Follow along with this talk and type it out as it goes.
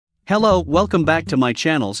Hello, welcome back to my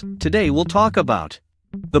channels. Today we'll talk about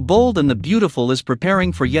The Bold and the Beautiful is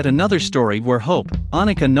preparing for yet another story where Hope,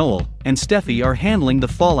 Annika Noel, and Steffi are handling the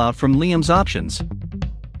fallout from Liam's options.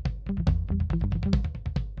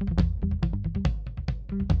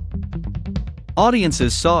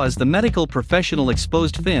 Audiences saw as the medical professional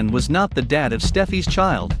exposed Finn was not the dad of Steffi's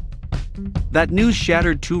child. That news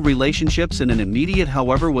shattered two relationships in an immediate.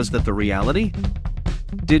 However, was that the reality?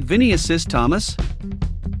 Did Vinny assist Thomas?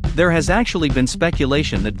 There has actually been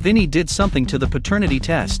speculation that Vinny did something to the paternity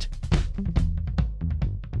test.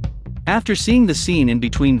 After seeing the scene in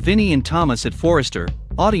between Vinny and Thomas at Forrester,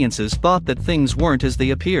 audiences thought that things weren't as they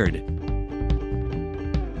appeared.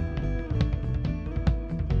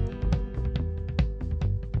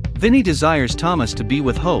 Vinny desires Thomas to be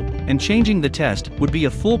with Hope, and changing the test would be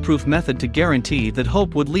a foolproof method to guarantee that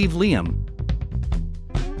Hope would leave Liam.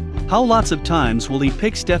 How lots of times will he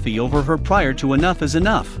pick Steffi over her prior to Enough is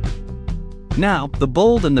Enough? Now, The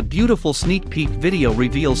Bold and the Beautiful sneak peek video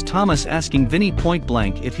reveals Thomas asking Vinny point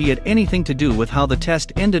blank if he had anything to do with how the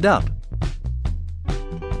test ended up.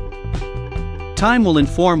 Time will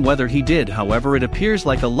inform whether he did. However, it appears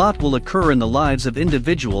like a lot will occur in the lives of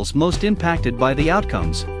individuals most impacted by the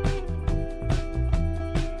outcomes.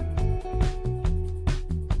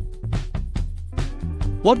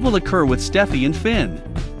 What will occur with Steffi and Finn?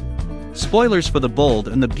 Spoilers for The Bold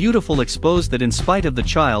and the Beautiful expose that in spite of the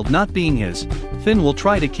child not being his, Finn will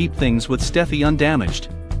try to keep things with Steffi undamaged.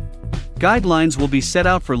 Guidelines will be set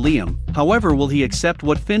out for Liam. However, will he accept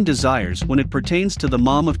what Finn desires when it pertains to the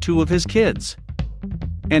mom of two of his kids?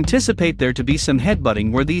 Anticipate there to be some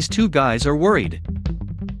headbutting where these two guys are worried.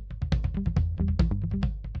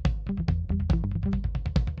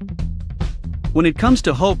 When it comes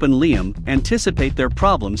to Hope and Liam, anticipate their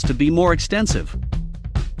problems to be more extensive.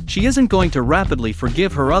 She isn't going to rapidly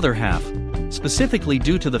forgive her other half, specifically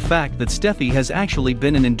due to the fact that Steffi has actually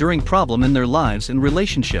been an enduring problem in their lives and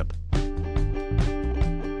relationship.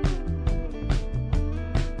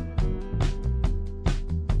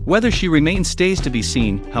 Whether she remains stays to be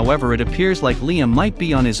seen. However, it appears like Liam might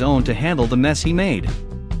be on his own to handle the mess he made.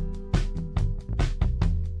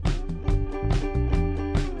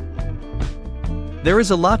 There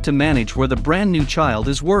is a lot to manage where the brand new child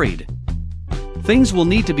is worried. Things will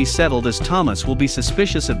need to be settled as Thomas will be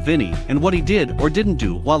suspicious of Vinny and what he did or didn't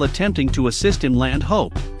do while attempting to assist him land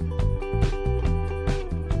Hope.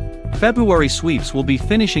 February sweeps will be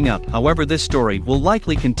finishing up. However, this story will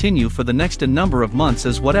likely continue for the next number of months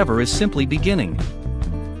as whatever is simply beginning.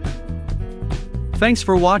 Thanks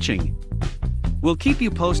for watching. We'll keep you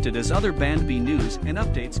posted as other Band B news and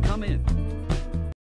updates come in.